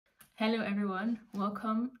Hello everyone,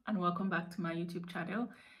 welcome and welcome back to my YouTube channel.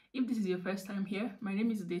 If this is your first time here, my name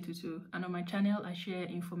is Detutu, and on my channel I share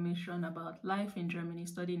information about life in Germany,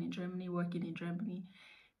 studying in Germany, working in Germany,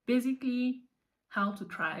 basically how to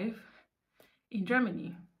thrive in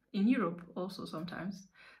Germany, in Europe also sometimes.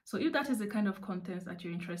 So if that is the kind of content that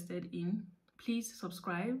you're interested in, please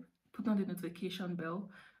subscribe, put on the notification bell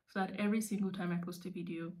so that every single time I post a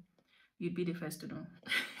video, you'd be the first to know.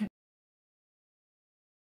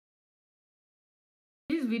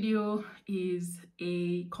 This video is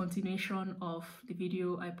a continuation of the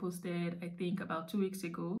video I posted, I think, about 2 weeks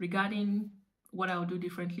ago regarding what I'll do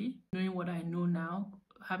differently, knowing what I know now,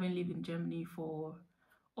 having lived in Germany for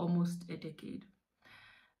almost a decade.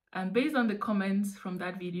 And based on the comments from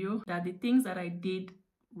that video, that the things that I did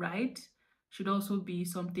right should also be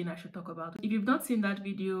something I should talk about. If you've not seen that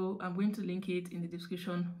video, I'm going to link it in the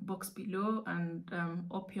description box below and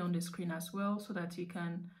up here on the screen as well, so that you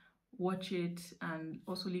can watch it and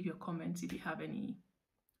also leave your comments if you have any.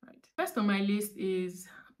 Right. First on my list is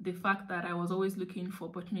the fact that I was always looking for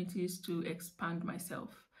opportunities to expand myself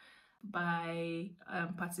by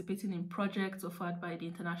participating in projects offered by the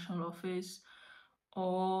international office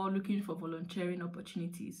or looking for volunteering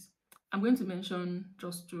opportunities. I'm going to mention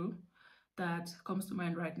just two that comes to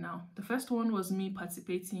mind right now. The first one was me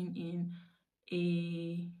participating in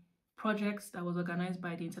a project that was organized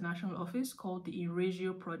by the international office called the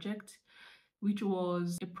Erasure Project, which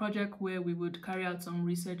was a project where we would carry out some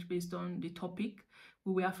research based on the topic.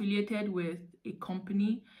 We were affiliated with a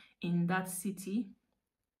company in that city,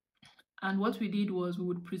 and what we did was we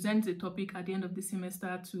would present the topic at the end of the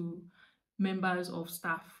semester to members of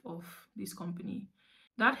staff of this company.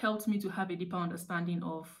 That helped me to have a deeper understanding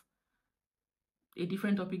of a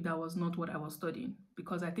different topic that was not what I was studying,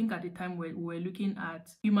 because I think at the time we were looking at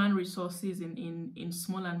human resources in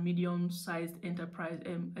small and medium-sized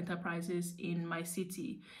enterprises in my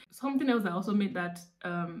city. Something else that also made that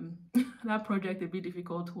that project a bit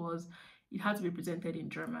difficult was it had to be presented in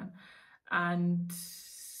German, and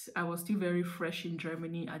I was still very fresh in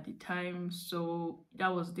Germany at the time, so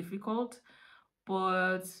that was difficult.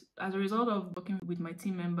 But as a result of working with my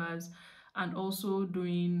team members and also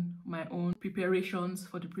doing my own preparations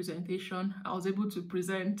for the presentation, I was able to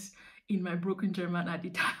present in my broken German at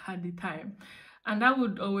the time. And that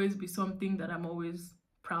would always be something that I'm always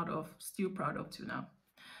proud of, still proud of till now.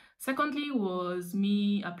 Secondly was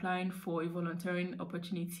me applying for a volunteering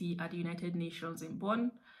opportunity at the United Nations in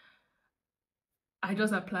Bonn. I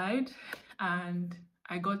just applied and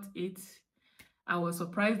I got it. I was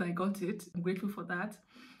surprised I got it. I'm grateful for that.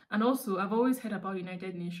 And also, I've always heard about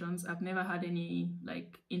United Nations. I've never had any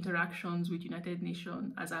interactions with United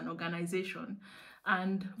Nations as an organization.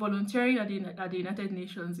 And volunteering at the United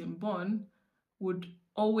Nations in Bonn would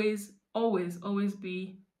always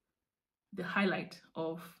be the highlight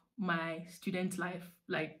of my student life,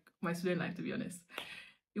 to be honest.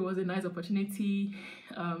 It was a nice opportunity.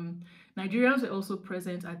 Nigerians were also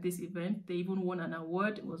present at this event. They even won an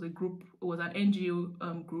award. It was an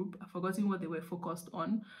NGO group. I've forgotten what they were focused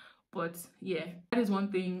on. But yeah, that is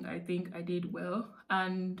one thing I think I did well.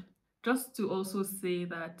 And just to also say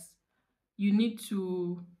that you need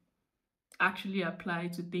to actually apply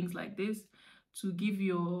to things like this to give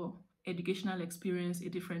your educational experience a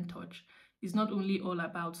different touch. It's not only all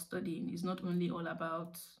about studying. It's not only all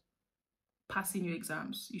about passing your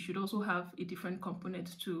exams. You should also have a different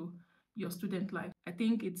component to your student life. I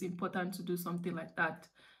think it's important to do something like that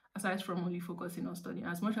aside from only focusing on studying.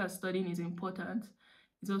 As much as studying is important,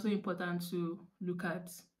 it's also important to look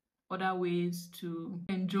at other ways to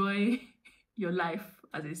enjoy your life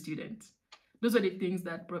as a student. Those are the things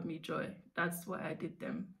that brought me joy. That's why I did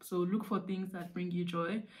them. So look for things that bring you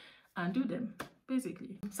joy and do them,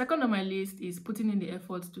 basically. Second on my list is putting in the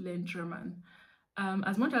effort to learn German.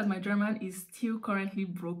 As much as my German is still currently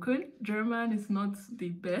broken, German is not the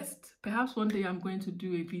best. Perhaps one day I'm going to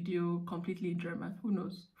do a video completely in German. Who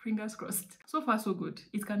knows? Fingers crossed. So far, so good.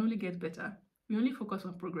 It can only get better. We only focus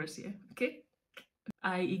on progress here, okay?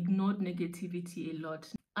 I ignored negativity a lot.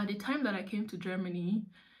 At the time that I came to Germany,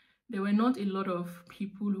 there were not a lot of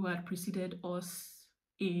people who had preceded us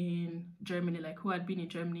in Germany, who had been in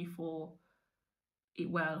Germany for a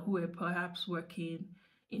while, who were perhaps working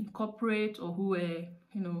in corporate or who were,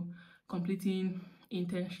 completing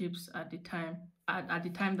internships at the time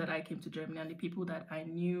that I came to Germany, and the people that I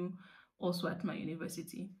knew also at my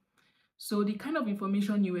university. So the kind of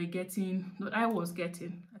information you were getting, that I was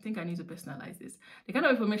getting, I think I need to personalize this. The kind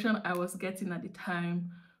of information I was getting at the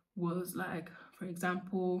time was for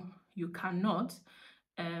example, you cannot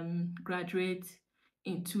graduate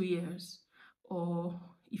in 2 years, or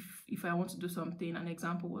if I want to do something. An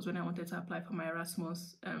example was when I wanted to apply for my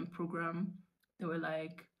Erasmus program. They were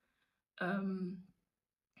like,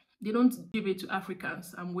 they don't give it to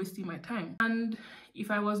Africans. I'm wasting my time. And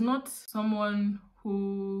if I was not someone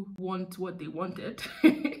who want what they wanted,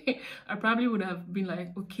 I probably would have been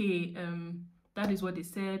like, okay, that is what they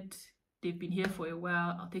said. They've been here for a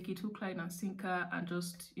while. I'll take it hook, line, and sinker and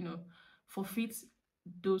just, forfeit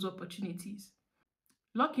those opportunities.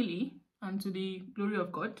 Luckily, and to the glory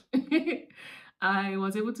of God, I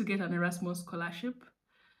was able to get an Erasmus scholarship.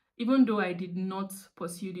 Even though I did not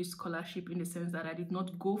pursue this scholarship in the sense that I did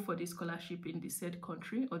not go for this scholarship in the said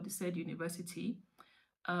country or the said university,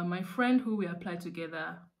 my friend who we applied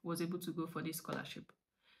together was able to go for this scholarship.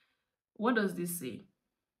 What does this say?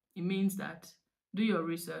 It means that do your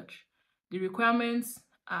research. The requirements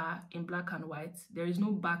are in black and white. There is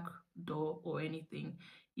no back door or anything.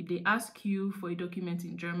 If they ask you for a document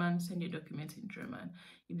in German, send your document in German.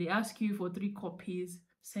 If they ask you for 3 copies,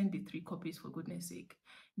 send the 3 copies, for goodness sake.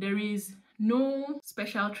 There is no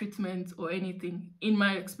special treatment or anything in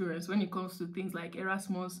my experience when it comes to things like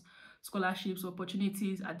Erasmus, scholarships,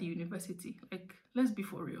 opportunities at the university. Like, let's be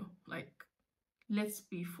for real. Let's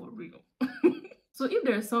be for real. So if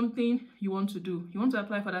there's something you want to do, you want to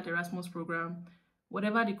apply for that Erasmus program,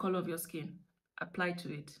 whatever the color of your skin, apply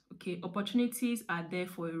to it. Okay, opportunities are there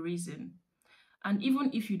for a reason. And even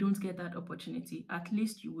if you don't get that opportunity, at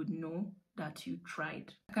least you would know that you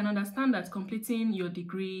tried. I can understand that completing your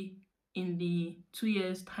degree in the 2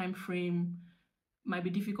 years time frame might be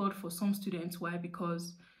difficult for some students. Why?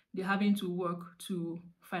 Because they're having to work to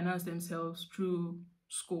finance themselves through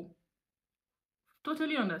school.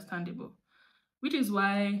 Totally understandable. Which is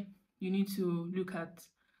why you need to look at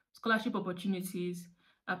scholarship opportunities,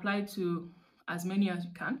 apply to as many as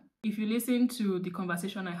you can. If you listen to the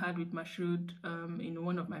conversation I had with Mashoud in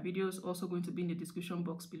one of my videos, also going to be in the description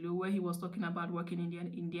box below, where he was talking about working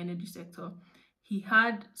in the energy sector, he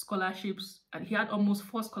had scholarships, and he had almost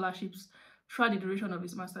 4 scholarships throughout the duration of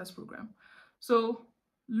his master's program. So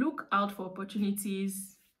look out for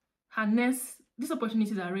opportunities. Harness these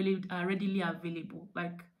opportunities are readily available.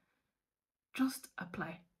 Like, just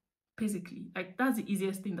apply. Basically, like, that's the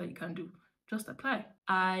easiest thing that you can do. Just apply.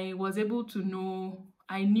 I was able to know,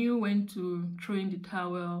 I knew when to throw in the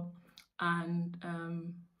towel and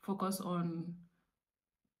focus on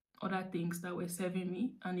other things that were serving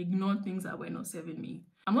me and ignore things that were not serving me.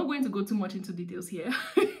 I'm not going to go too much into details here.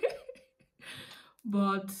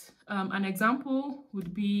 But an example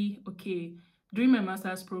would be, okay, during my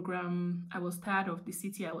master's program, I was tired of the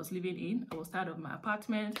city I was living in. I was tired of my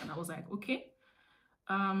apartment, and I was like, okay,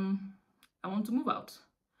 I want to move out.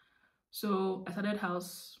 So I started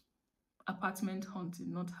apartment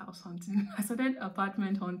hunting, not house hunting. I started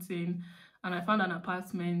apartment hunting, and I found an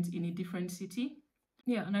apartment in a different city.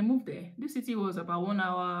 Yeah, and I moved there. This city was about 1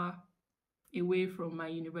 hour away from my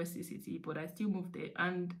university city, but I still moved there,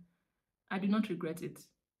 and I do not regret it.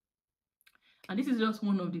 And this is just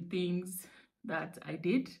one of the things that I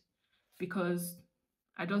did because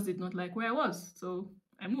I just did not like where I was. So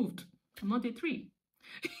I moved. I'm not a tree.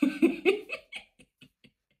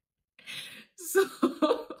 So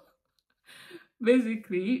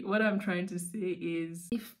basically, what I'm trying to say is,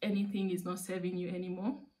 if anything is not serving you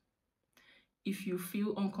anymore, if you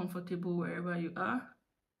feel uncomfortable wherever you are,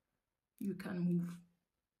 you can move.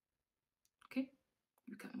 Okay?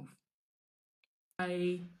 You can move.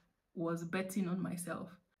 I was betting on myself.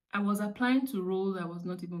 I was applying to roles I was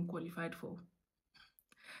not even qualified for.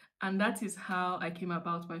 And that is how I came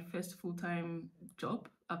about my first full-time job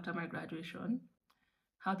after my graduation.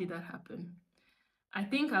 How did that happen? I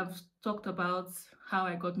think I've talked about how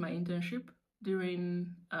I got my internship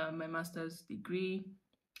during my master's degree.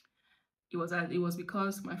 It was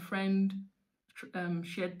because my friend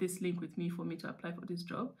shared this link with me for me to apply for this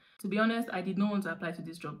job. To be honest, I did not want to apply to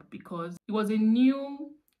this job because it was a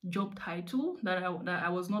new job title that I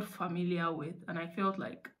was not familiar with, and I felt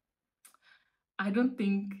like I don't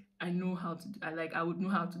think I know how to I would know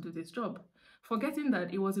how to do this job. Forgetting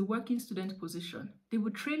that it was a working student position. They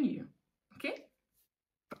would train you, okay?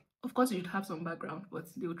 Of course, you should have some background, but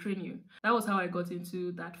they will train you. That was how I got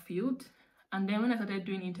into that field. And then when I started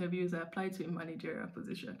doing interviews, I applied to a managerial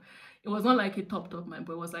position. It was not like a top man,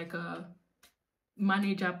 but it was like a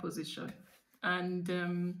manager position. And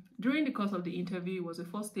during the course of the interview, it was a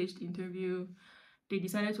 4-staged interview. They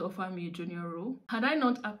decided to offer me a junior role. Had I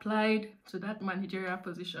not applied to that managerial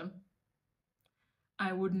position,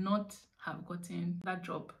 I would not have gotten that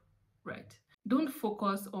job, right? Don't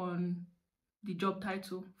focus on the job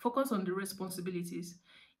title, focus on the responsibilities.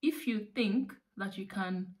 If you think that you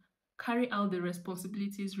can carry out the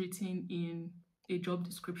responsibilities written in a job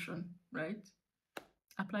description, right?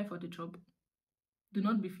 Apply for the job. Do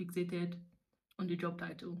not be fixated on the job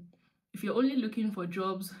title. If you're only looking for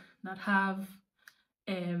jobs that have,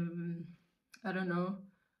 I don't know,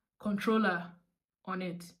 controller on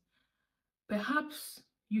it, perhaps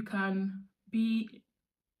you can be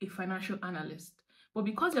a financial analyst. But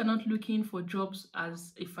because you're not looking for jobs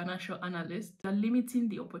as a financial analyst, you're limiting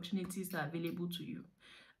the opportunities that are available to you,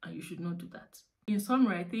 and you should not do that. In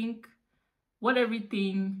summary, I think what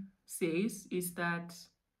everything says is that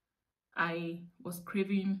I was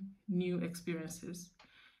craving new experiences,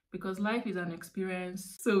 because life is an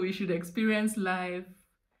experience. So we should experience life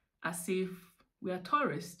as if we are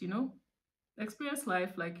tourists, experience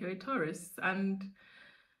life like you're a tourist, and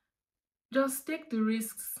just take the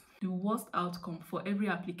risks. The worst outcome for every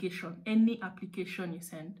application, any application you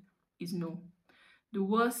send, is no. The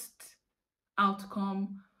worst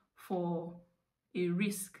outcome for a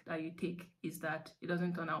risk that you take is that it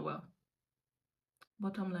doesn't turn out well.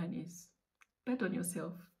 Bottom line is, bet on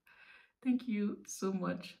yourself. Thank you so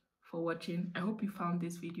much for watching. I hope you found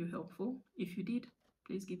this video helpful. If you did,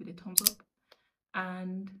 please give it a thumbs up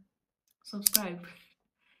and subscribe.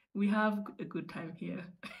 We have a good time here.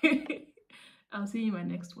 I'll see you in my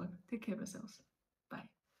next one. Take care of yourselves.